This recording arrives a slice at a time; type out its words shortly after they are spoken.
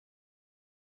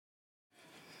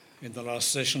In the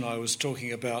last session, I was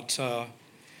talking about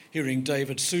hearing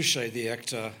David Suchet, the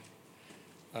actor,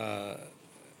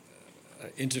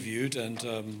 interviewed,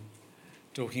 and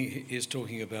he's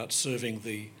talking about serving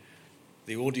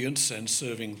the audience and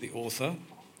serving the author.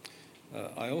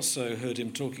 I also heard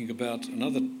him talking about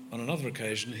on another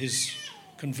occasion his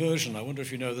conversion. I wonder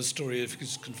if you know the story of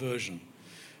his conversion.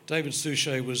 David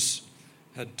Suchet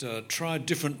had tried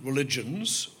different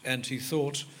religions, and he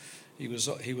thought he was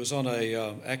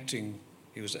acting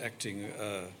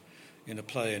in a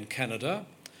play in Canada,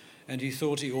 and he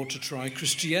thought he ought to try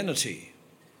Christianity,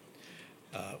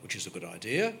 which is a good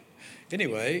idea.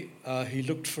 Anyway, he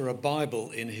looked for a Bible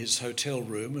in his hotel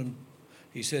room, and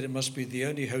he said it must be the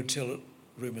only hotel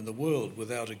room in the world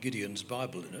without a Gideon's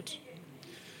Bible in it.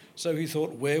 So he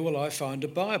thought, where will I find a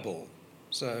Bible?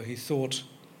 So he thought,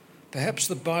 perhaps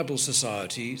the Bible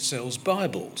Society sells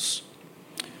Bibles.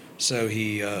 So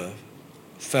he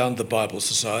found the Bible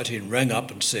Society and rang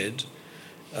up and said,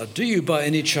 do you by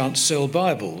any chance sell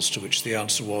Bibles? To which the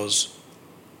answer was,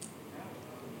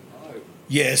 no.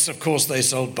 Yes, of course they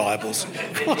sold Bibles.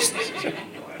 Of course.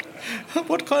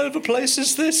 What kind of a place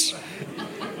is this?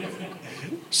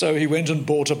 So he went and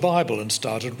bought a Bible and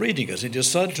started reading it. He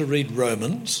decided to read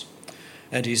Romans,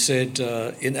 and he said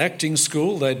in acting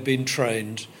school they'd been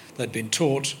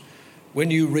taught,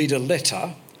 when you read a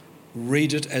letter,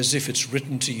 read it as if it's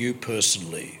written to you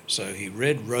personally. So he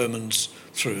read Romans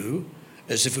through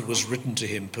as if it was written to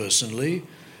him personally,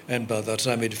 and by the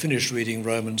time he'd finished reading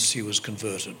Romans, he was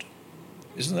converted.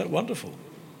 Isn't that wonderful?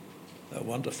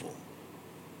 Wonderful.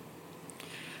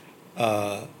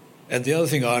 And the other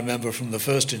thing I remember from the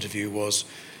first interview was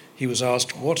he was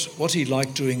asked what he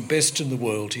liked doing best in the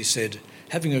world. He said,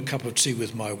 having a cup of tea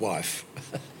with my wife,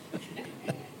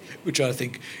 which I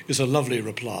think is a lovely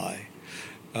reply.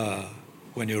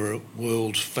 When you're a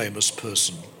world-famous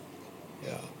person.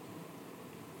 Yeah.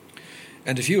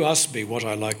 And if you asked me what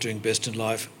I like doing best in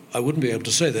life, I wouldn't be able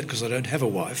to say that because I don't have a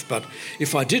wife, but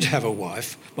if I did have a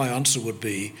wife, my answer would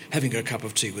be having a cup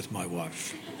of tea with my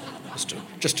wife.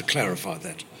 Just to clarify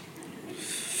that.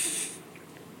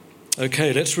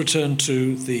 Okay, let's return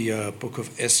to the book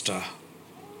of Esther.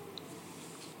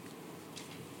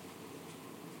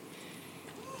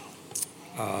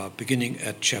 Beginning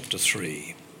at chapter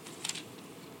 3.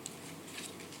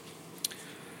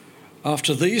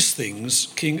 After these things,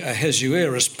 King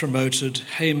Ahasuerus promoted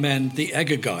Haman the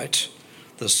Agagite,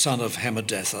 the son of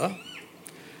Hammedatha,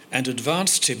 and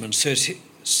advanced him and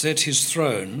set his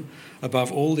throne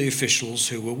above all the officials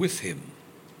who were with him.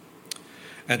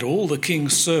 And all the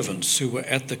king's servants who were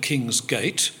at the king's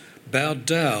gate bowed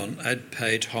down and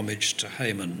paid homage to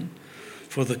Haman,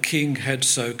 for the king had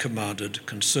so commanded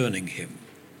concerning him.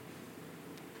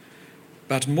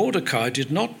 But Mordecai did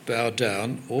not bow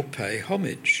down or pay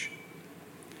homage.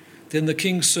 Then the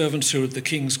king's servants who were at the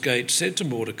king's gate said to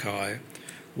Mordecai,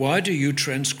 why do you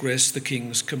transgress the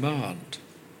king's command?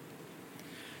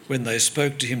 When they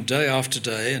spoke to him day after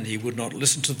day and he would not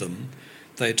listen to them,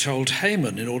 they told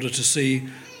Haman in order to see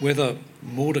whether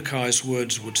Mordecai's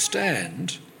words would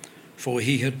stand, for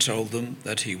he had told them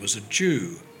that he was a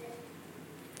Jew.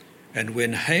 And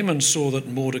when Haman saw that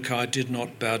Mordecai did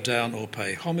not bow down or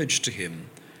pay homage to him,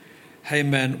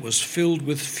 Haman was filled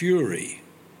with fury.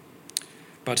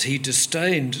 But he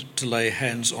disdained to lay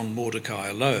hands on Mordecai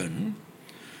alone.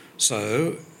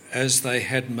 So, as they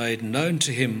had made known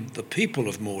to him the people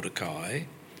of Mordecai,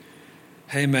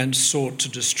 Haman sought to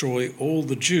destroy all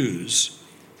the Jews,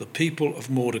 the people of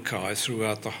Mordecai,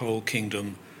 throughout the whole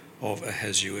kingdom of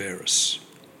Ahasuerus.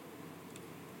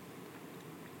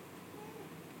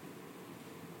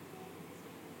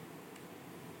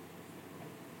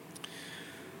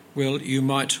 Well, you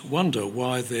might wonder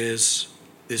why there's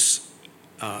this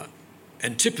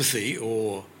antipathy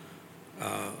or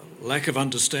lack of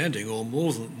understanding, or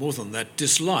more than that,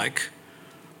 dislike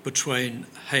between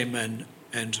Haman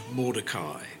and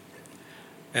Mordecai.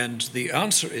 And the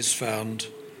answer is found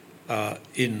the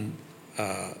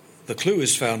clue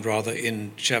is found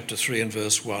in chapter 3 and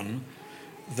verse 1,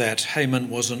 that Haman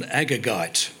was an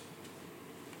Agagite.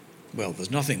 Well, there's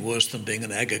nothing worse than being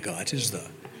an Agagite, is there?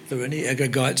 Are there any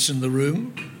Agagites in the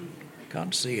room?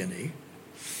 Can't see any.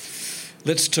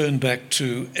 Let's turn back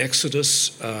to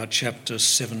Exodus chapter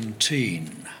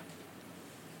 17.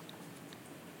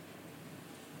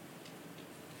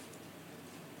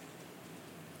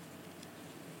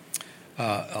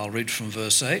 I'll read from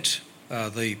verse 8.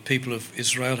 The people of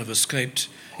Israel have escaped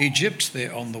Egypt.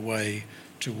 They're on the way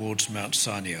towards Mount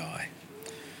Sinai.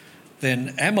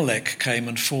 Then Amalek came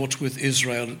and fought with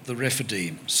Israel at the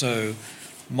Rephidim. So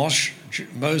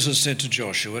Moses said to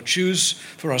Joshua, "Choose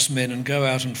for us men and go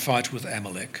out and fight with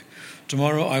Amalek.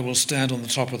 Tomorrow I will stand on the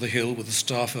top of the hill with the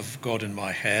staff of God in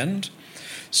my hand."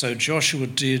 So Joshua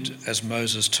did as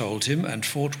Moses told him and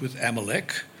fought with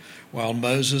Amalek, while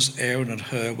Moses, Aaron and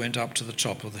Hur went up to the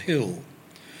top of the hill.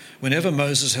 Whenever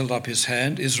Moses held up his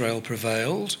hand, Israel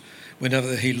prevailed.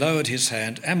 Whenever he lowered his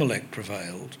hand, Amalek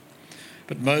prevailed.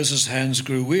 But Moses' hands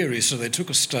grew weary, so they took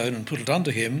a stone and put it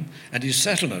under him, and he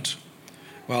sat on it,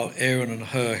 while Aaron and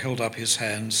Hur held up his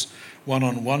hands, one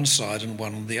on one side and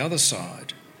one on the other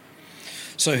side.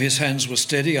 So his hands were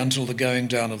steady until the going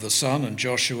down of the sun, and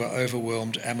Joshua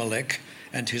overwhelmed Amalek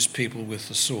and his people with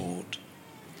the sword.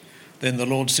 Then the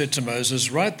Lord said to Moses,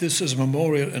 "Write this as a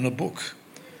memorial in a book,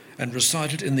 and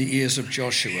recite it in the ears of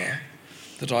Joshua,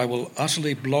 that I will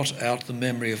utterly blot out the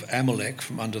memory of Amalek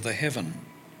from under the heaven."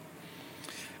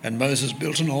 And Moses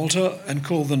built an altar and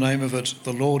called the name of it,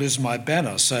 "The Lord is my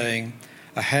banner," saying,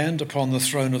 "A hand upon the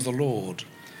throne of the Lord.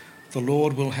 The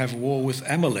Lord will have war with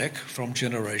Amalek from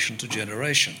generation to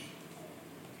generation."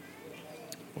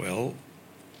 Well,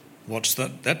 what's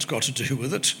that's got to do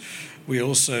with it? We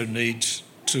also need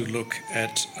to look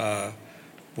at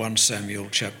 1 Samuel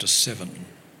chapter 7.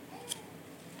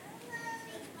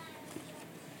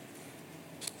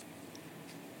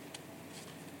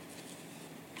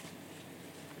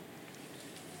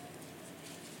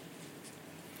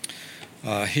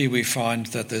 Here we find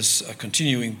that there's a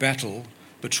continuing battle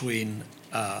between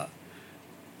the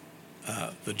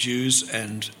Jews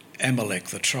and Amalek,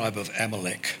 the tribe of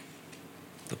Amalek,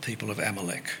 the people of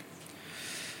Amalek.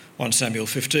 1 Samuel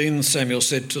 15, Samuel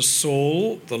said to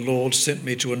Saul, "The Lord sent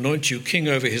me to anoint you king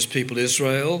over his people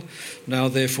Israel. Now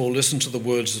therefore listen to the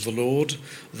words of the Lord.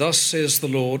 Thus says the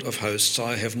Lord of hosts,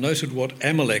 I have noted what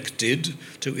Amalek did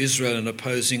to Israel in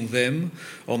opposing them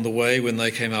on the way when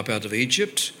they came up out of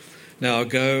Egypt. Now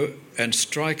go and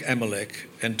strike Amalek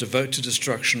and devote to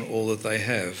destruction all that they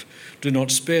have. Do not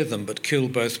spare them, but kill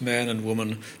both man and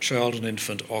woman, child and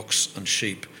infant, ox and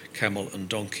sheep, camel and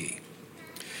donkey."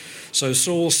 So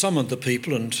Saul summoned the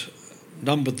people and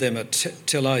numbered them at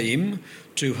Telaim,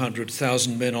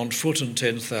 200,000 men on foot and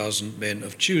 10,000 men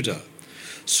of Judah.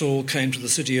 Saul came to the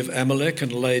city of Amalek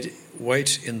and laid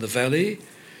wait in the valley.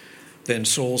 Then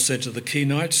Saul said to the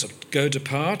Kenites,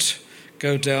 Depart,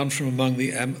 go down from among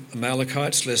the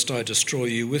Amalekites, lest I destroy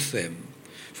you with them.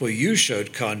 For you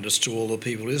showed kindness to all the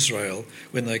people of Israel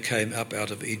when they came up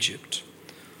out of Egypt."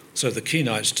 So the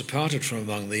Kenites departed from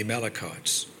among the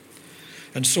Amalekites.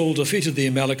 And Saul defeated the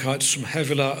Amalekites from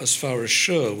Havilah as far as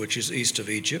Shur, which is east of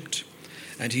Egypt.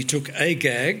 And he took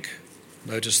Agag,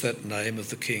 notice that name of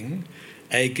the king,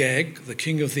 Agag, the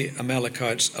king of the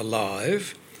Amalekites,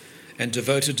 alive, and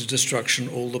devoted to destruction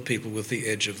all the people with the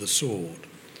edge of the sword.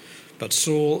 But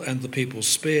Saul and the people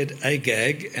spared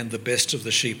Agag and the best of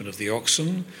the sheep and of the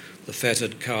oxen, the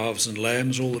fatted calves and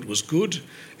lambs, all that was good.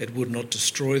 It would not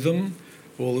destroy them.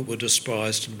 All that were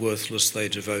despised and worthless they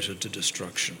devoted to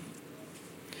destruction.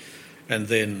 And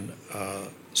then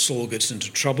Saul gets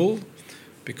into trouble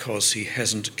because he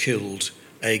hasn't killed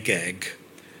Agag.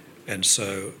 And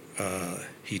so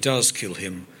he does kill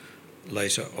him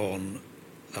later on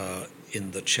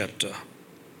in the chapter.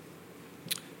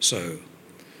 So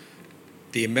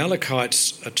the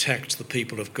Amalekites attacked the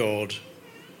people of God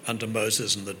under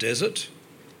Moses in the desert.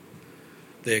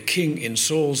 Their king in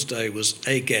Saul's day was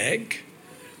Agag,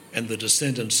 and the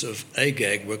descendants of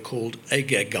Agag were called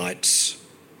Agagites.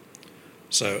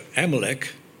 So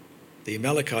Amalek, the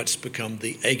Amalekites become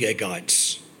the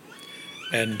Agagites,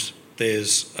 and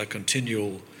there's a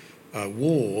continual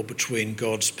war between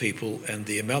God's people and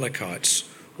the Amalekites,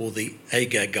 or the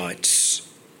Agagites.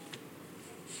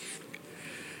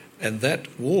 And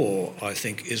that war, I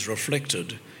think, is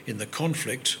reflected in the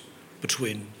conflict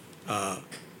between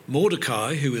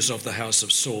Mordecai, who is of the house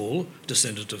of Saul,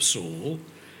 descendant of Saul,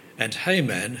 and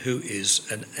Haman, who is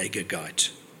an Agagite.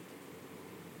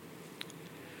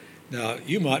 Now,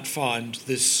 you might find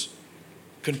this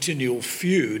continual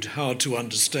feud hard to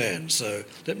understand, so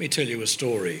let me tell you a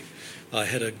story. I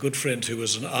had a good friend who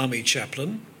was an army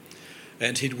chaplain,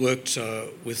 and he'd worked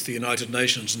with the United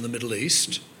Nations in the Middle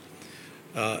East,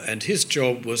 and his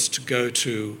job was to go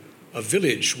to a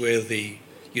village where the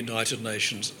United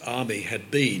Nations army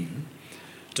had been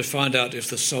to find out if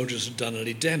the soldiers had done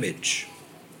any damage.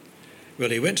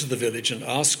 Well, he went to the village and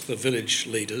asked the village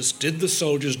leaders, did the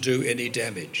soldiers do any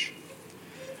damage?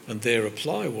 And their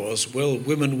reply was, well,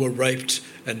 women were raped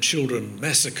and children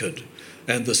massacred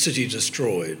and the city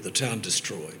destroyed, the town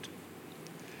destroyed.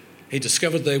 He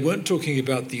discovered they weren't talking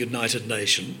about the United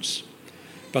Nations,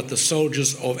 but the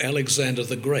soldiers of Alexander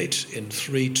the Great in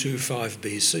 325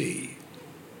 BC.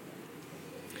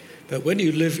 But when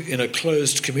you live in a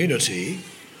closed community,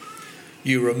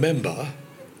 you remember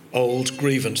old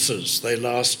grievances. They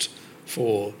last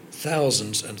for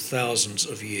thousands and thousands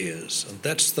of years. And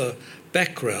that's the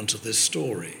background to this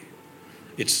story.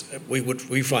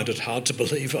 We find it hard to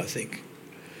believe, I think.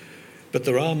 But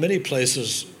there are many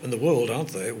places in the world,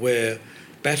 aren't there, where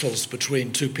battles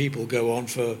between two people go on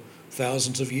for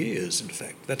thousands of years, in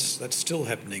fact. That's still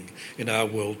happening in our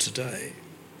world today.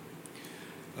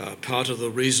 Part of the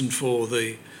reason for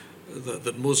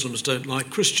that Muslims don't like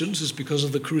Christians is because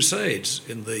of the Crusades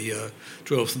in the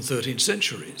 12th and 13th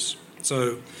centuries.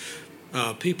 So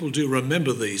people do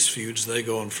remember these feuds. They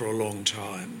go on for a long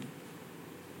time.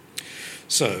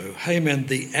 So Haman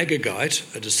the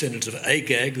Agagite, a descendant of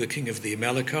Agag, the king of the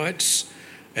Amalekites,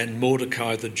 and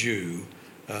Mordecai the Jew,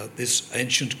 this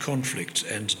ancient conflict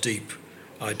and deep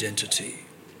identity.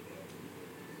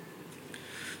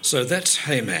 So that's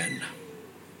Haman.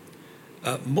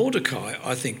 Mordecai,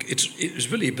 I think,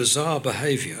 it's really bizarre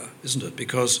behaviour, isn't it?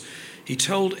 Because he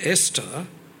told Esther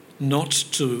not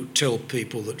to tell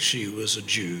people that she was a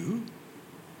Jew.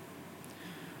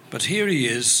 But here he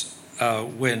is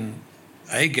when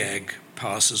Agag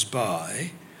passes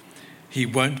by, he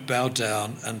won't bow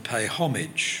down and pay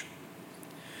homage.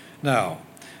 Now,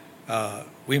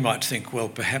 we might think, well,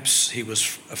 perhaps he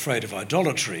was afraid of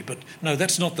idolatry, but no,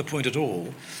 that's not the point at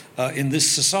all. In this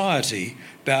society,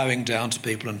 bowing down to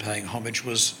people and paying homage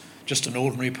was just an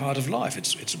ordinary part of life.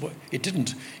 It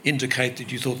didn't indicate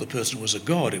that you thought the person was a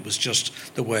god. It was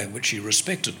just the way in which you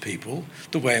respected people,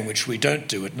 the way in which we don't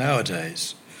do it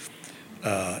nowadays,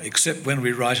 except when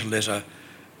we write a letter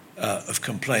of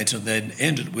complaint and then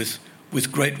end it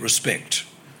with great respect,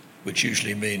 which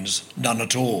usually means none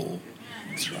at all.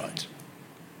 That's right.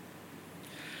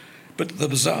 But the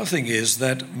bizarre thing is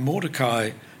that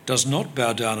Mordecai does not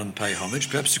bow down and pay homage,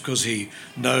 perhaps because he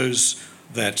knows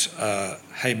that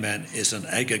Haman is an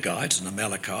Agagite, an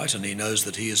Amalekite, and he knows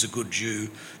that he is a good Jew,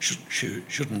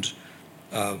 shouldn't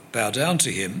bow down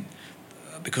to him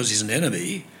because he's an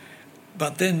enemy.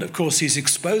 But then, of course, he's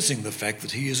exposing the fact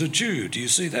that he is a Jew. Do you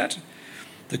see that?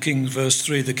 The king, verse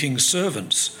 3, the king's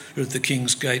servants who at the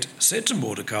king's gate said to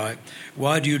Mordecai,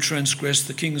 "Why do you transgress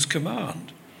the king's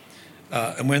command?"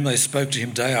 And when they spoke to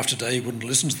him day after day, he wouldn't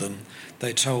listen to them.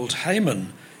 They told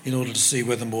Haman in order to see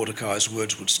whether Mordecai's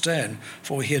words would stand,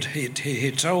 for he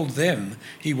had told them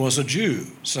he was a Jew.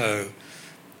 So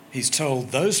he's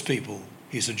told those people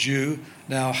he's a Jew.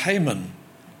 Now Haman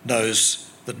knows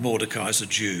that Mordecai's a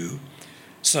Jew.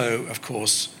 So, of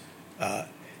course,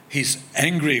 he's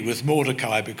angry with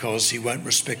Mordecai because he won't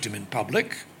respect him in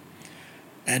public,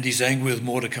 and he's angry with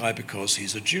Mordecai because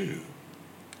he's a Jew.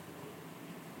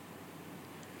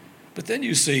 But then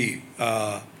you see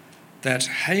that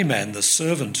Haman, the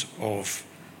servant of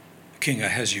King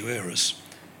Ahasuerus,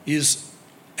 is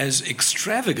as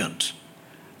extravagant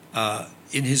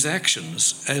in his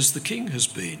actions as the king has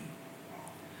been.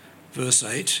 Verse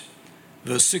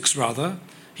 6 rather,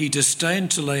 he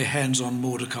disdained to lay hands on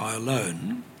Mordecai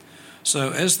alone.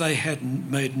 So as they had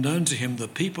made known to him the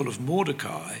people of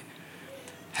Mordecai,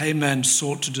 Haman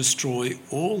sought to destroy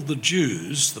all the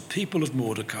Jews, the people of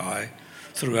Mordecai,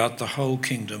 throughout the whole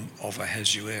kingdom of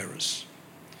Ahasuerus.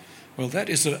 Well,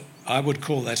 I would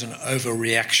call that an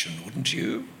overreaction, wouldn't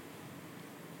you?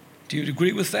 Do you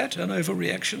agree with that, an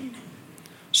overreaction?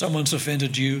 Someone's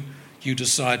offended you, you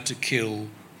decide to kill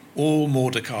all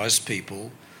Mordecai's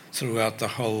people throughout the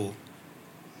whole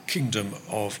kingdom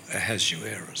of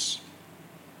Ahasuerus.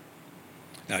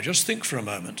 Now, just think for a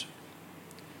moment.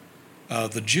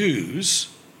 The Jews,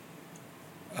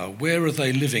 where are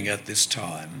they living at this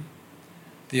time?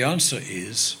 The answer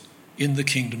is in the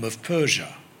kingdom of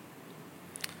Persia.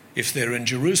 If they're in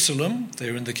Jerusalem,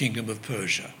 they're in the kingdom of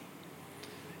Persia.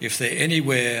 If they're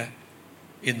anywhere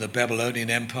in the Babylonian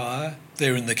Empire,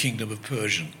 they're in the kingdom of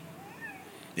Persia.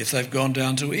 If they've gone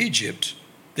down to Egypt,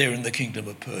 they're in the kingdom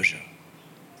of Persia.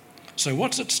 So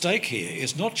what's at stake here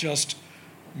is not just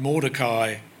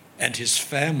Mordecai and his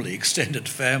family, extended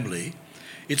family,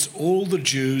 it's all the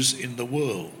Jews in the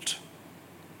world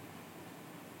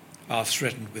are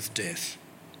threatened with death.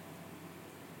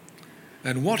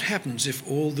 And what happens if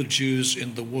all the Jews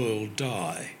in the world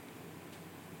die?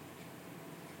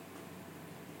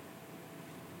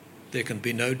 There can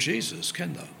be no Jesus,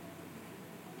 can there?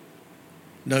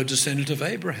 No descendant of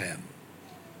Abraham.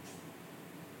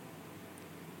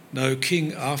 No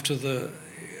king after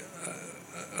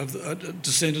a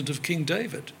descendant of King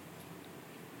David.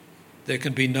 There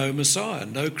can be no Messiah,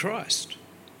 no Christ.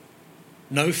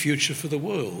 No future for the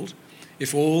world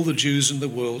if all the Jews in the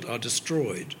world are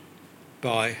destroyed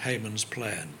by Haman's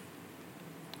plan.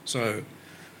 So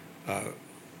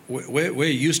we're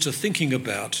used to thinking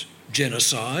about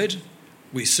genocide.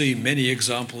 We see many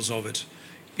examples of it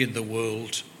in the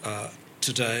world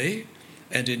today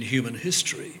and in human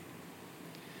history.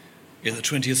 In the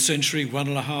 20th century,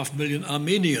 1.5 million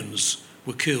Armenians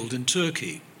were killed in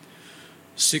Turkey,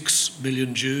 6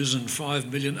 million Jews and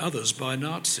 5 million others by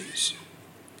Nazis.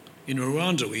 In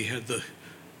Rwanda, we had the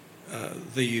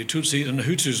Tutsi and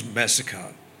Hutus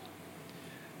massacre.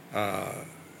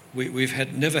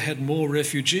 We've never had more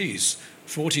refugees,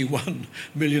 41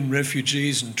 million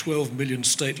refugees and 12 million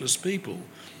stateless people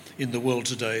in the world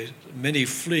today, many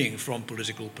fleeing from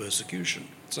political persecution.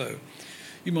 So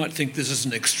you might think this is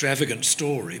an extravagant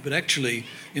story, but actually,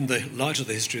 in the light of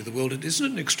the history of the world, it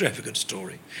isn't an extravagant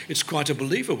story. It's quite a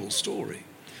believable story,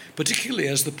 particularly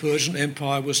as the Persian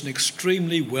Empire was an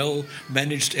extremely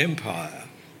well-managed empire.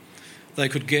 They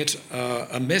could get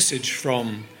a message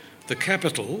from the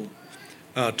capital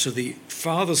to the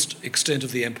farthest extent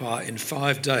of the empire in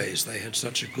 5 days. They had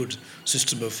such a good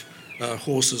system of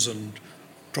horses and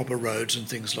proper roads and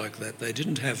things like that. They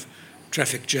didn't have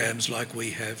traffic jams like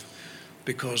we have,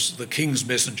 because the king's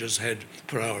messengers had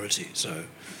priority. So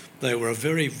they were a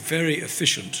very, very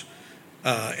efficient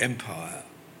empire.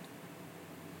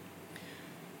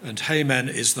 And Haman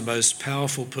is the most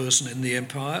powerful person in the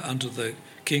empire under the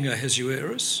king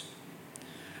Ahasuerus.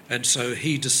 And so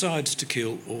he decides to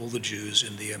kill all the Jews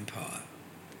in the empire.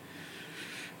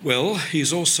 Well,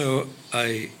 he's also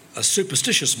a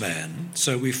superstitious man,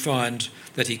 so we find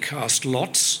that he cast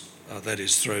lots, that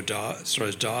is,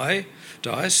 throws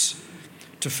dice,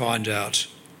 to find out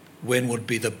when would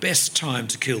be the best time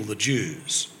to kill the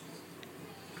Jews.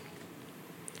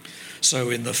 So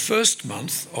in the first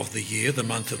month of the year, the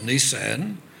month of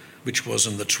Nisan, which was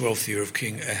in the 12th year of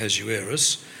King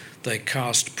Ahasuerus, they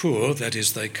cast pur, that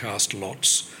is, they cast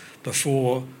lots,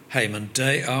 before Haman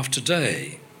day after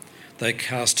day. They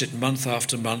cast it month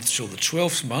after month till the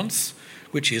 12th month,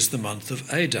 which is the month of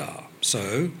Adar.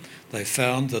 So they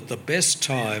found that the best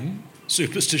time,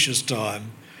 superstitious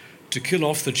time, to kill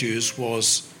off the Jews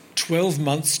was 12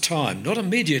 months' time, not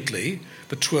immediately,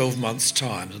 but 12 months'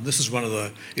 time. And this is one of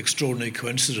the extraordinary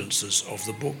coincidences of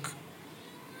the book.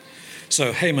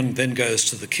 So Haman then goes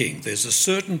to the king. There's a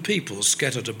certain people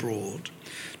scattered abroad,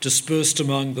 dispersed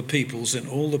among the peoples in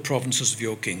all the provinces of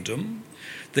your kingdom.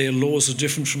 Their laws are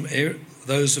different from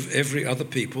those of every other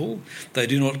people. They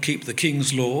do not keep the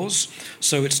king's laws,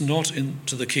 so it's not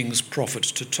to the king's profit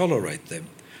to tolerate them.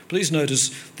 Please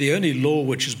notice the only law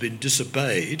which has been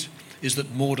disobeyed is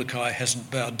that Mordecai hasn't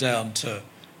bowed down to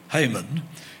Haman,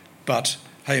 but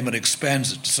Haman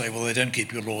expands it to say, well, they don't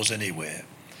keep your laws anywhere.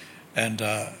 And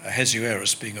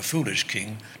Ahasuerus, being a foolish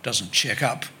king, doesn't check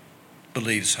up,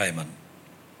 believes Haman.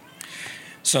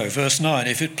 So, verse 9,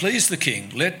 if it please the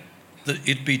king, let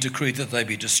it be decreed that they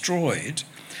be destroyed,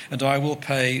 and I will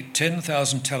pay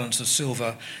 10,000 talents of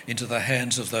silver into the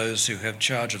hands of those who have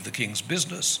charge of the king's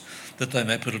business, that they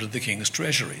may put it in the king's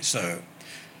treasury. So,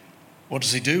 what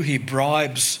does he do? He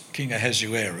bribes King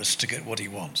Ahasuerus to get what he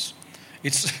wants.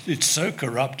 It's so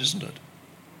corrupt, isn't it?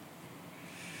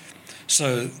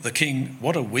 So the king,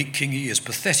 what a weak king he is,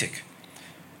 pathetic,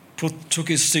 took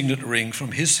his signet ring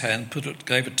from his hand,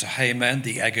 gave it to Haman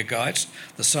the Agagite,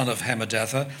 the son of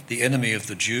Hammedatha, the enemy of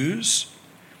the Jews.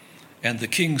 And the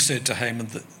king said to Haman,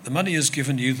 the money is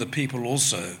given you, the people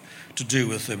also, to do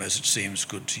with them as it seems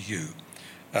good to you.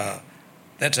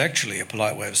 That's actually a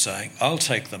polite way of saying, I'll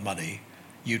take the money,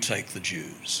 you take the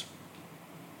Jews.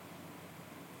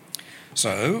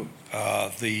 So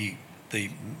the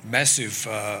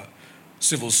massive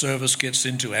civil service gets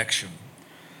into action.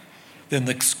 Then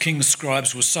the king's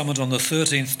scribes were summoned on the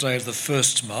 13th day of the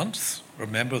first month.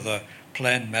 Remember, the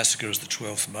planned massacre is the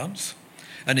 12th month.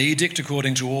 An edict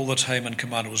according to all that Haman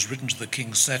commanded was written to the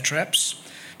king's satraps,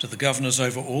 to the governors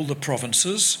over all the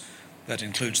provinces, that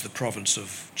includes the province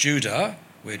of Judah,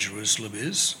 where Jerusalem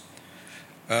is,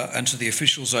 and to the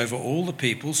officials over all the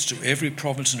peoples, to every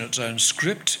province in its own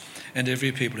script and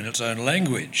every people in its own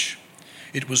language.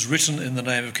 It was written in the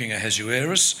name of King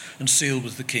Ahasuerus and sealed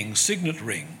with the king's signet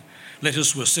ring.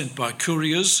 Letters were sent by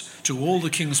couriers to all the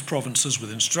king's provinces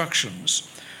with instructions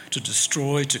to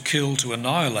destroy, to kill, to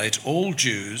annihilate all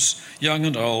Jews, young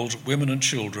and old, women and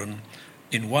children,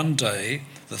 in one day,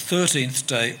 the 13th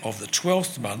day of the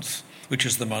 12th month, which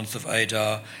is the month of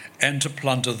Adar, and to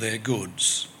plunder their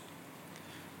goods.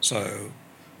 So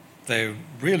they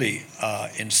really are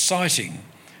inciting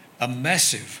a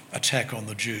massive attack on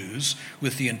the Jews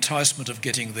with the enticement of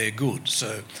getting their goods.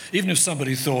 So even if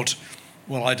somebody thought,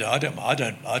 well, I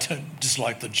don't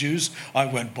dislike the Jews, I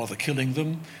won't bother killing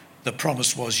them, the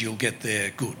promise was you'll get their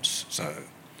goods. So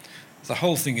the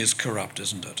whole thing is corrupt,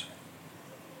 isn't it?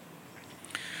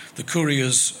 The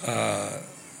courier's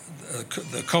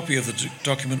the copy of the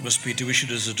document must be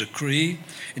issued as a decree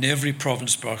in every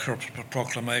province by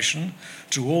proclamation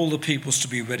to all the peoples to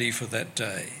be ready for that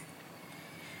day.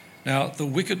 Now, the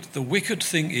wicked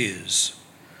thing is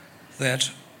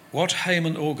that what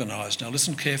Haman organised, now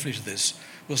listen carefully to this,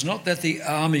 was not that the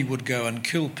army would go and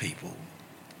kill people,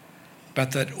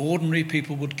 but that ordinary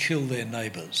people would kill their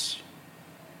neighbours.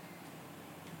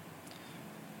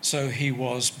 So he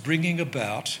was bringing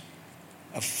about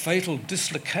a fatal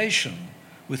dislocation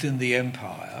within the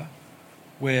empire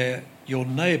where your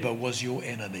neighbour was your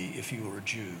enemy if you were a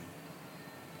Jew.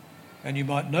 And you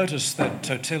might notice that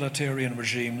totalitarian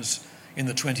regimes in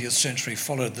the 20th century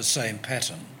followed the same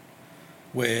pattern,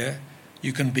 where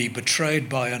you can be betrayed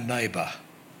by a neighbour.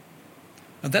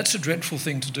 And that's a dreadful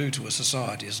thing to do to a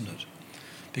society, isn't it?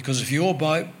 Because if you're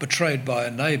betrayed by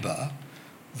a neighbour,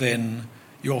 then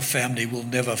your family will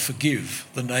never forgive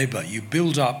the neighbour. You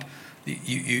build up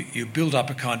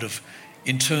a kind of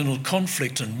internal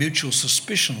conflict and mutual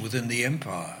suspicion within the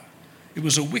empire. It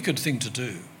was a wicked thing to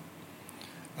do.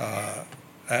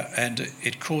 And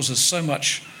it causes so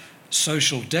much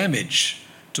social damage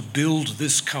to build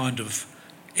this kind of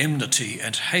enmity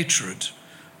and hatred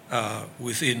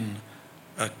within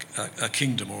a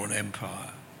kingdom or an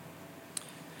empire.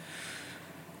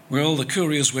 Well, the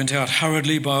couriers went out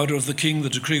hurriedly by order of the king. The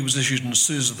decree was issued in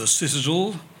Susa, the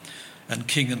citadel, and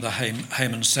king and the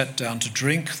Haman sat down to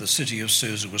drink. The city of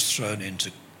Susa was thrown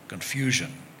into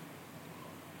confusion.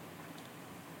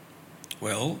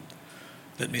 Well,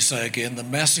 let me say again, the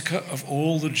massacre of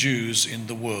all the Jews in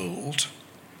the world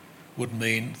would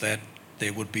mean that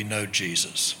there would be no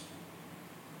Jesus.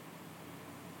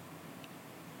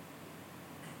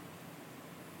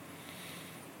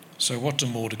 So what do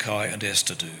Mordecai and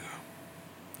Esther do?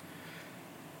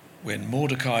 When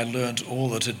Mordecai learnt all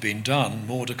that had been done,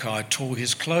 Mordecai tore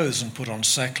his clothes and put on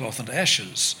sackcloth and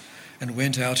ashes and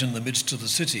went out in the midst of the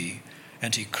city,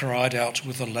 and he cried out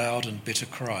with a loud and bitter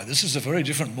cry. This is a very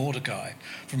different Mordecai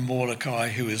from Mordecai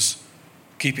who is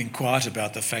keeping quiet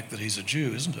about the fact that he's a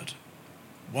Jew, isn't it?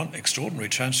 One extraordinary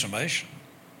transformation.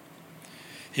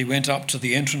 He went up to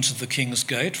the entrance of the king's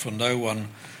gate, for no one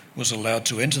was allowed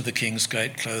to enter the king's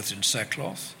gate clothed in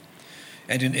sackcloth.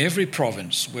 And in every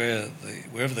province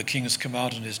wherever the king's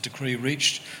command and his decree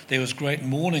reached, there was great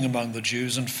mourning among the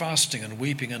Jews and fasting and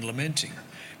weeping and lamenting.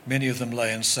 Many of them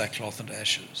lay in sackcloth and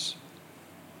ashes.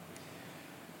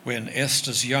 When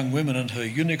Esther's young women and her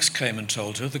eunuchs came and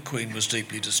told her, the queen was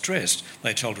deeply distressed.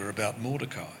 They told her about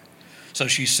Mordecai. So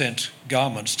she sent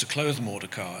garments to clothe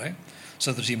Mordecai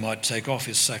so that he might take off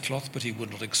his sackcloth, but he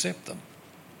would not accept them.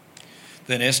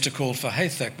 Then Esther called for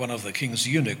Hathach, one of the king's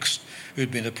eunuchs, who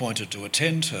had been appointed to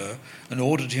attend her, and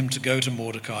ordered him to go to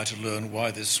Mordecai to learn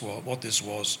what this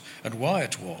was and why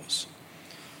it was.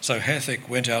 So Hathach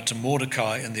went out to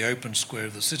Mordecai in the open square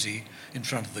of the city in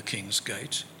front of the king's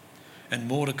gate, and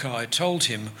Mordecai told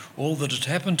him all that had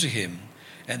happened to him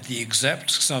and the exact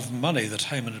sum of money that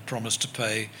Haman had promised to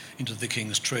pay into the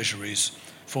king's treasuries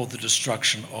for the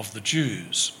destruction of the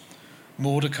Jews.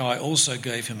 Mordecai also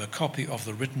gave him a copy of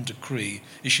the written decree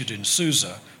issued in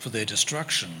Susa for their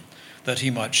destruction, that he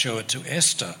might show it to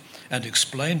Esther and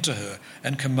explain to her,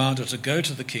 and command her to go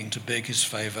to the king to beg his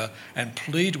favour and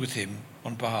plead with him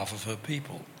on behalf of her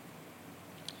people.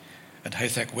 And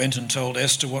Hathach went and told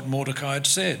Esther what Mordecai had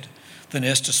said. Then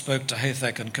Esther spoke to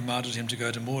Hathach and commanded him to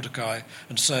go to Mordecai,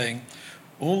 and saying,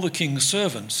 all the king's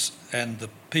servants and the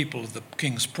people of the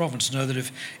king's province know that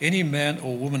if any man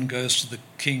or woman goes to the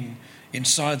king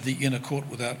inside the inner court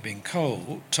without being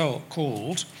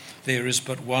called, there is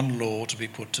but one law to be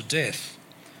put to death,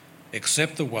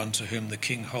 except the one to whom the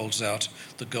king holds out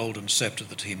the golden scepter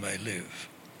that he may live.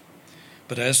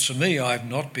 But as for me, I have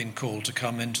not been called to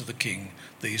come into the king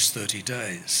these 30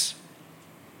 days.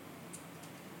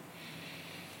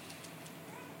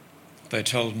 They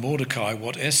told Mordecai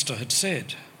what Esther had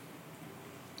said.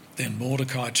 Then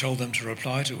Mordecai told them to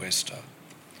reply to Esther,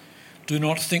 do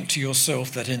not think to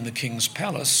yourself that in the king's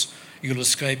palace you'll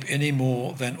escape any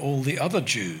more than all the other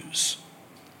Jews.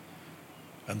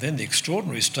 And then the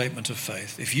extraordinary statement of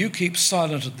faith, if you keep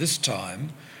silent at this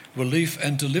time, relief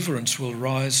and deliverance will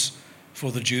rise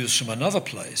for the Jews from another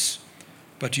place,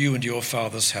 but you and your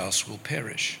father's house will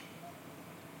perish.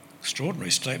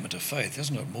 Extraordinary statement of faith,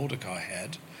 isn't it, Mordecai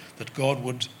had, that God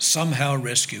would somehow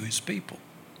rescue his people.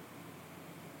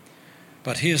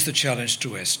 But here's the challenge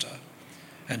to Esther.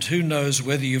 And who knows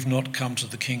whether you've not come to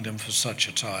the kingdom for such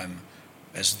a time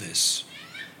as this?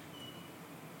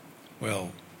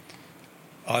 Well,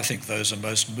 I think those are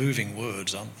most moving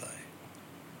words, aren't they?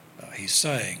 He's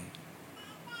saying,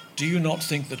 do you not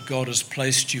think that God has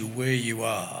placed you where you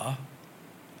are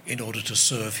in order to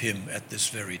serve him at this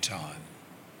very time?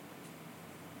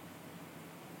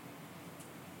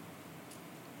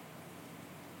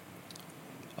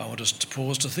 I want us to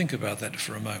pause to think about that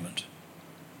for a moment.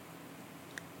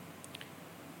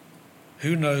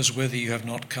 Who knows whether you have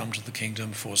not come to the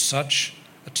kingdom for such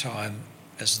a time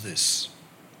as this?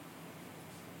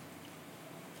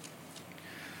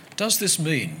 Does this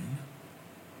mean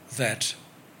that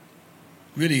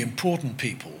really important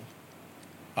people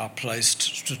are placed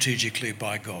strategically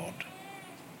by God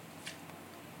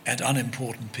and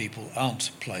unimportant people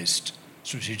aren't placed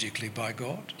strategically by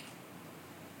God?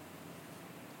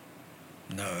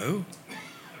 No.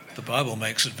 The Bible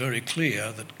makes it very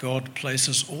clear that God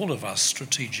places all of us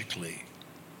strategically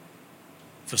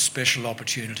for special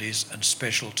opportunities and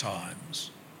special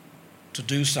times to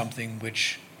do something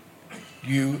which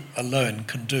you alone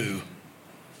can do,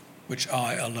 which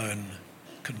I alone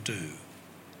can do.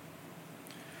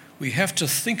 We have to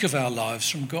think of our lives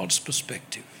from God's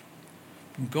perspective.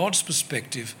 From God's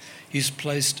perspective, he's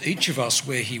placed each of us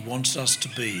where he wants us to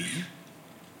be,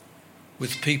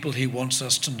 with people he wants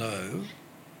us to know,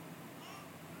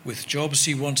 with jobs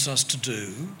he wants us to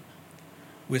do,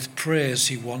 with prayers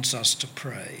he wants us to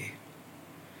pray,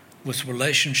 with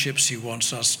relationships he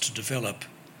wants us to develop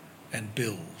and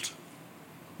build,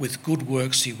 with good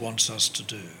works he wants us to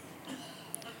do.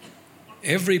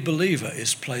 Every believer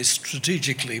is placed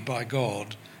strategically by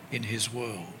God in his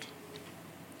world.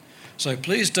 So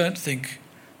please don't think,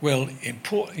 well,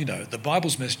 the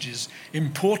Bible's message is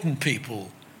important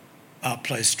people are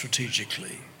placed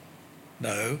strategically.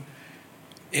 No,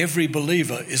 every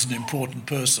believer is an important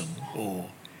person, or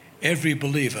every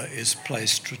believer is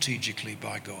placed strategically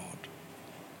by God.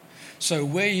 So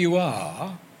where you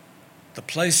are, the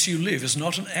place you live, is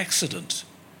not an accident.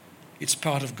 It's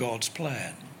part of God's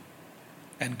plan.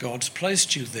 And God's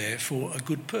placed you there for a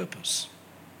good purpose.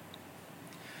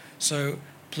 So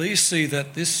please see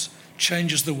that this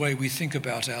changes the way we think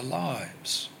about our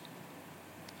lives.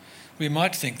 We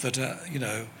might think that,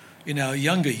 in our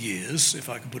younger years, if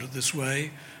I can put it this way,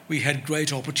 we had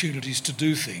great opportunities to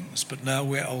do things, but now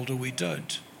we're older, we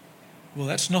don't. Well,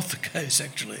 that's not the case,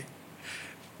 actually.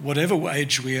 Whatever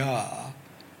age we are,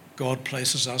 God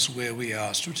places us where we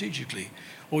are strategically.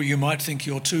 Or you might think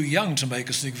you're too young to make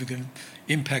a significant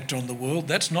impact on the world.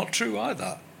 That's not true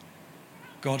either.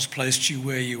 God's placed you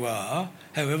where you are,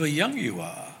 however young you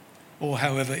are, or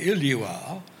however ill you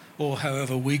are, or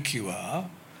however weak you are,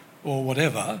 or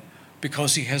whatever,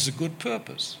 because he has a good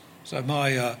purpose. So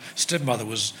my stepmother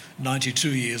was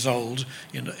 92 years old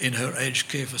in her aged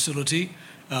care facility,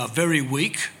 very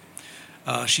weak.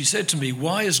 She said to me,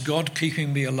 "Why is God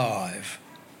keeping me alive?"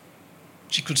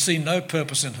 She could see no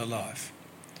purpose in her life.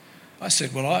 I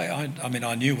said, well,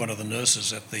 I knew one of the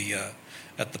nurses at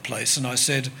the place, and I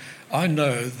said, I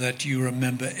know that you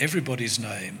remember everybody's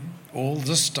name, all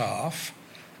the staff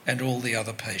and all the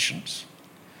other patients,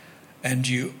 and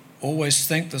you always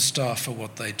thank the staff for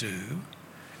what they do,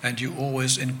 and you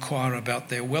always inquire about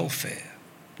their welfare.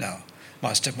 Now,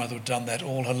 my stepmother had done that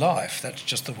all her life. That's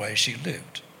just the way she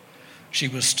lived. She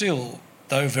was still,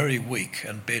 though very weak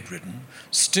and bedridden,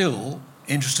 still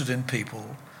interested in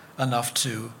people enough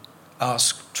to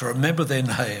ask, to remember their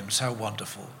names, how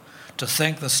wonderful, to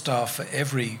thank the staff for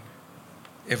every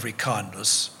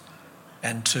kindness,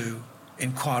 and to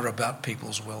inquire about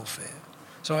people's welfare.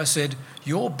 So I said,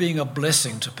 you're being a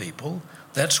blessing to people.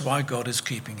 That's why God is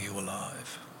keeping you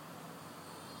alive.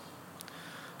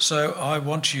 So I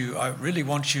really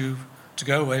want you to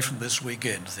go away from this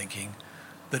weekend thinking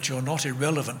that you're not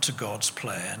irrelevant to God's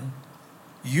plan.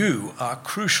 You are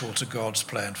crucial to God's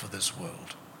plan for this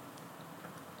world.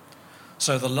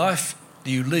 So the life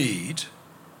you lead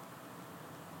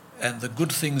and the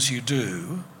good things you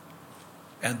do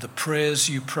and the prayers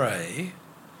you pray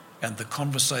and the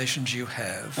conversations you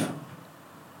have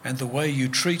and the way you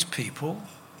treat people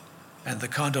and the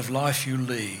kind of life you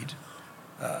lead,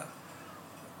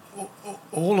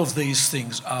 all of these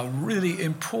things are really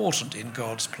important in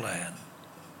God's plan.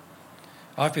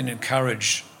 I've been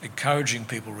encouraging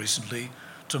people recently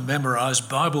to memorize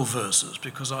Bible verses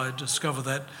because I discover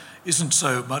that isn't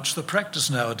so much the practice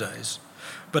nowadays.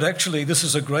 But actually, this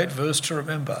is a great verse to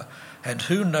remember. And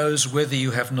who knows whether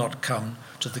you have not come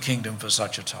to the kingdom for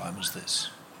such a time as this?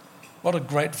 What a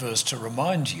great verse to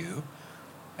remind you,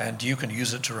 and you can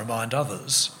use it to remind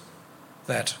others,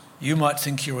 that you might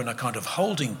think you're in a kind of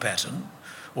holding pattern,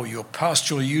 or you're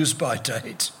past your use-by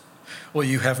date, or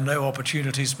you have no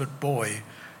opportunities, but boy,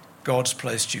 God's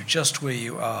placed you just where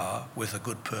you are with a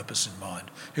good purpose in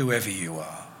mind, whoever you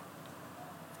are.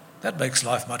 That makes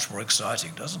life much more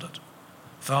exciting, doesn't it?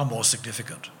 Far more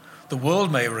significant. The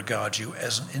world may regard you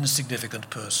as an insignificant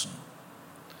person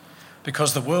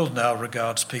because the world now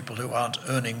regards people who aren't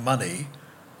earning money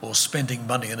or spending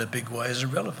money in a big way as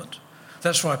irrelevant.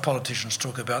 That's why politicians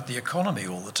talk about the economy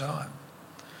all the time.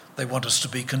 They want us to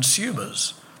be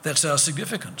consumers. That's our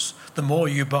significance. The more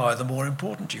you buy, the more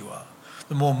important you are.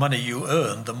 The more money you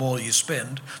earn, the more you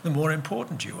spend, the more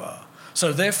important you are.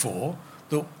 So therefore,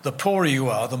 the poorer you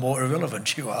are, the more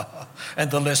irrelevant you are. And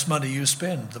the less money you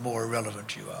spend, the more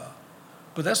irrelevant you are.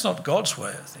 But that's not God's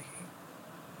way of thinking.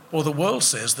 Or the world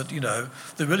says that,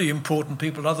 the really important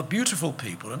people are the beautiful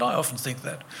people. And I often think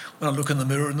that when I look in the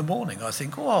mirror in the morning, I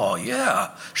think, oh,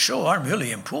 yeah, sure, I'm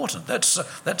really important. That's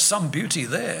some beauty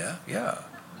there, yeah.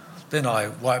 Then I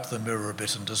wipe the mirror a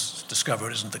bit and discover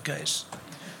it isn't the case.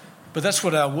 But that's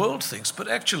what our world thinks. But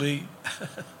actually,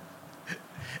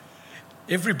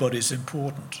 everybody's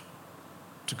important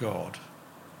to God.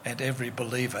 And every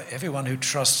believer, everyone who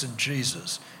trusts in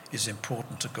Jesus is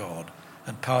important to God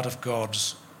and part of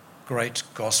God's great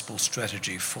gospel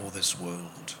strategy for this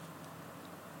world.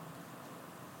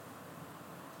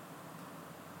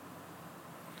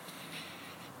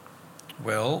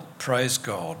 Well, praise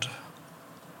God.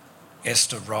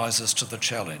 Esther rises to the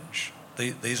challenge.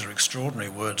 These are extraordinary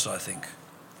words, I think.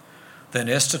 Then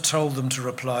Esther told them to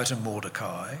reply to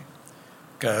Mordecai,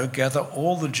 "Go, gather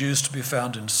all the Jews to be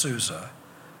found in Susa,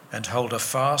 and hold a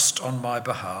fast on my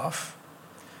behalf,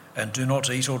 and do not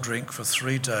eat or drink for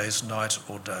 3 days, night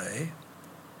or day.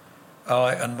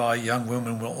 I and my young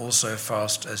women will also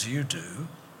fast as you do.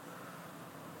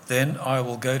 Then I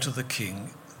will go to the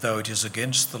king, though it is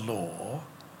against the law."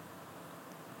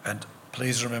 And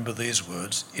please remember these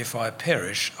words, "If I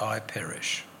perish, I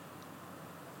perish."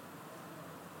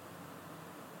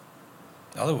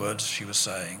 In other words, she was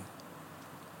saying,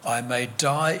 I may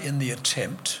die in the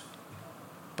attempt,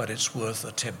 but it's worth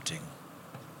attempting.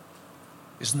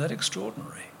 Isn't that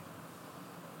extraordinary?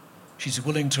 She's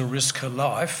willing to risk her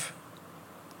life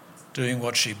doing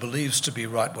what she believes to be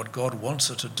right, what God wants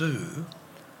her to do,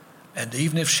 and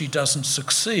even if she doesn't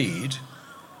succeed,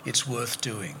 it's worth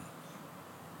doing.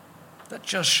 That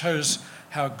just shows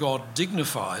how God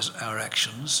dignifies our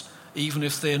actions, even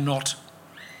if they're not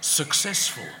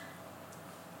successful.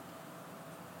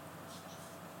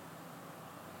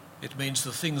 It means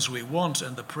the things we want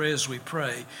and the prayers we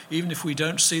pray, even if we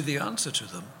don't see the answer to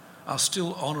them, are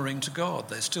still honouring to God.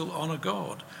 They still honour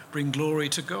God, bring glory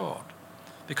to God,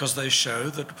 because they show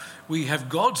that we have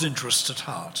God's interests at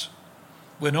heart.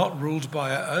 We're not ruled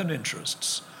by our own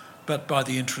interests, but by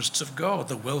the interests of God,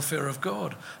 the welfare of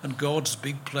God, and God's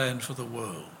big plan for the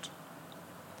world.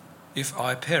 If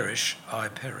I perish, I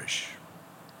perish.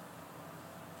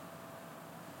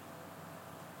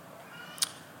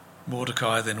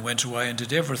 Mordecai then went away and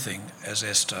did everything as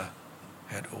Esther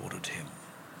had ordered him.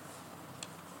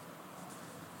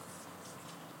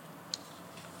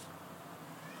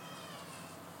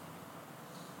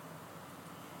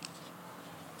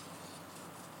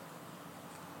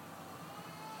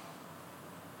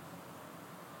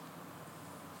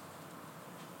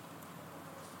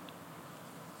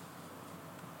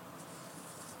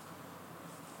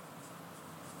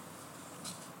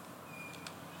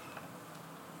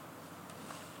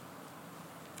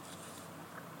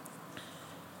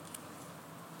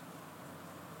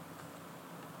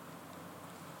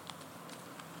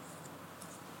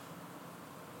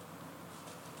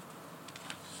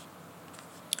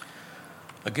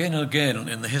 Again and again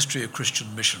in the history of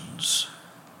Christian missions,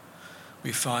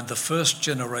 we find the first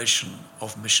generation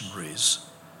of missionaries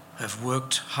have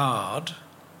worked hard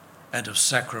and have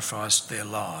sacrificed their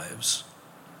lives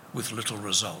with little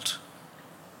result.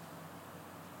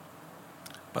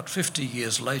 But 50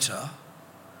 years later,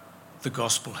 the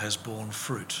gospel has borne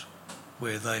fruit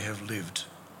where they have lived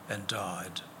and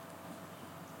died.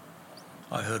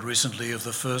 I heard recently of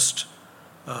the first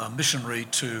missionary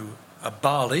to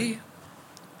Bali.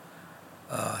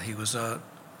 He was a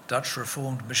Dutch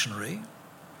Reformed missionary.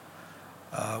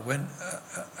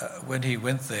 When he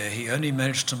went there, he only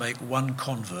managed to make one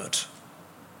convert.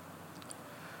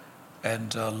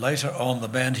 And later on, the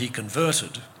man he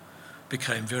converted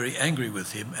became very angry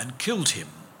with him and killed him.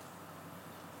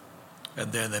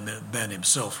 And then the man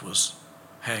himself was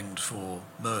hanged for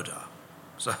murder.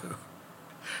 So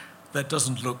that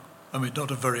doesn't look,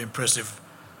 not a very impressive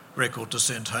record to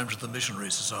send home to the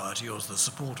Missionary Society or the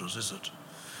supporters, is it?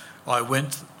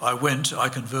 I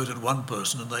converted one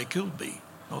person and they killed me.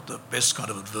 Not the best kind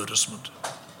of advertisement.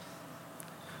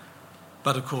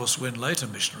 But of course, when later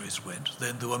missionaries went,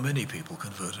 then there were many people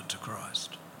converted to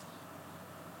Christ.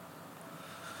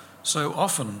 So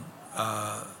often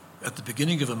at the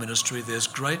beginning of a ministry, there's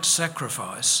great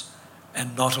sacrifice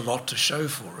and not a lot to show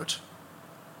for it.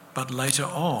 But later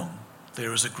on,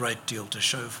 there is a great deal to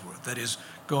show for it. That is,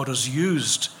 God has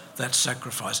used that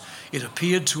sacrifice. It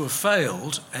appeared to have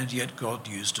failed, and yet God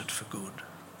used it for good.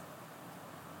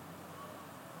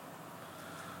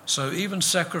 So even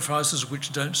sacrifices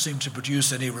which don't seem to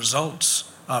produce any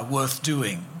results are worth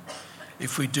doing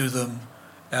if we do them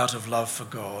out of love for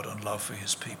God and love for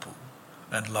his people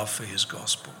and love for his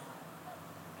gospel.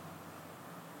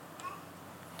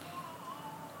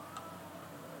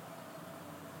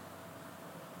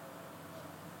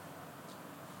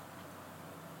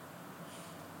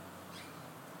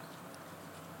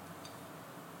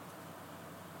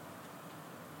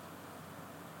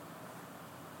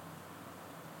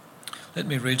 Let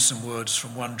me read some words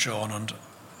from 1 John, and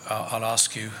I'll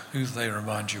ask you who they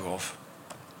remind you of.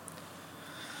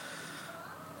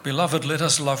 Beloved, let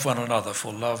us love one another,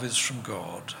 for love is from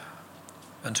God,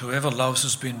 and whoever loves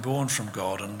has been born from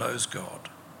God and knows God.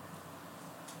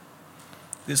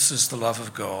 This is the love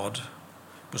of God,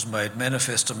 was made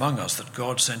manifest among us, that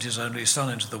God sent his only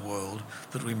Son into the world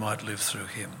that we might live through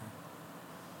him.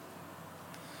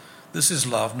 This is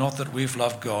love, not that we've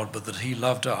loved God, but that he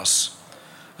loved us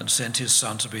and sent his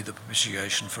Son to be the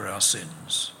propitiation for our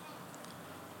sins.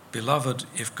 Beloved,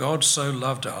 if God so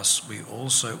loved us, we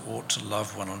also ought to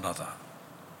love one another.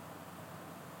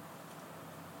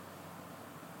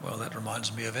 Well, that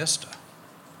reminds me of Esther.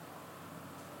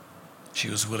 She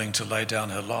was willing to lay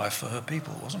down her life for her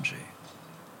people, wasn't she?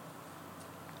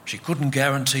 She couldn't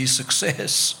guarantee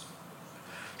success.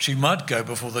 She might go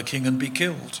before the king and be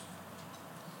killed.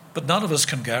 But none of us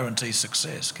can guarantee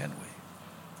success, can we?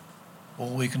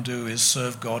 All we can do is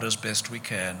serve God as best we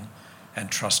can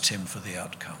and trust him for the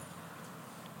outcome.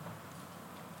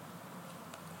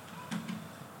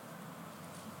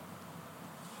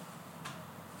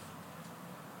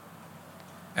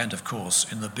 And of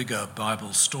course, in the bigger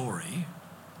Bible story,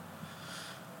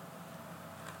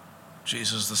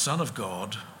 Jesus, the Son of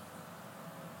God,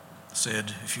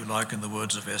 said, if you like, in the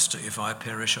words of Esther, if I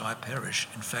perish, I perish.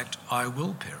 In fact, I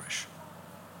will perish.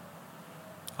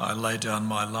 I lay down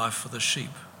my life for the sheep,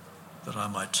 that I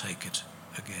might take it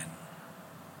again.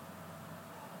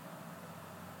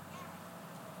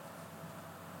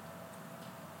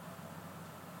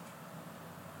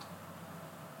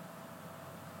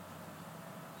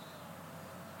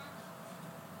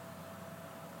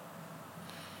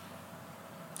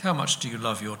 How much do you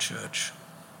love your church?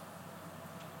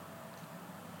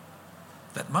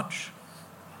 That much?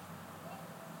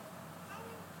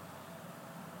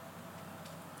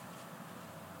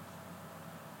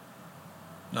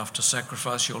 Enough to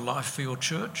sacrifice your life for your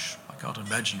church? I can't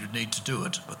imagine you'd need to do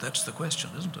it, but that's the question,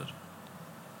 isn't it?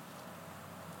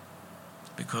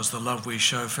 Because the love we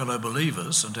show fellow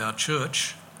believers and our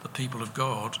church, the people of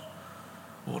God,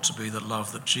 ought to be the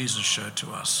love that Jesus showed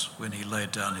to us when he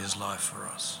laid down his life for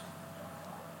us.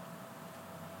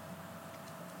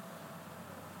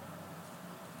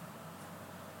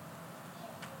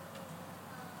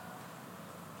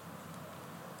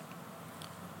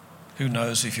 Who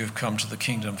knows if you've come to the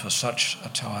kingdom for such a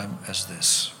time as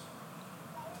this?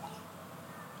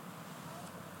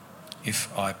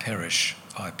 If I perish,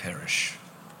 I perish.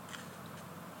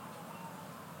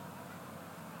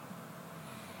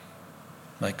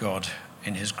 May God,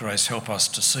 in his grace, help us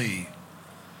to see,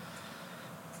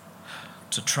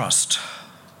 to trust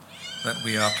that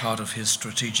we are part of his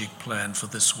strategic plan for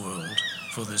this world,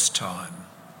 for this time.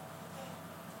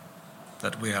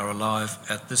 That we are alive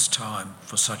at this time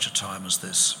for such a time as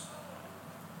this.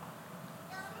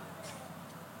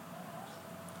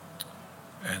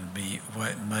 And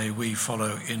may we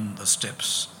follow in the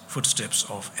footsteps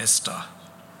of Esther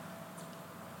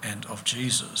and of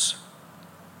Jesus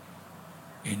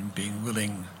in being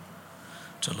willing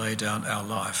to lay down our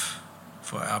life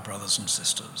for our brothers and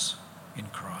sisters in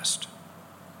Christ.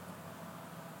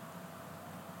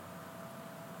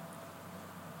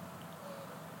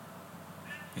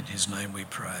 In his name we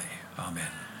pray.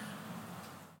 Amen.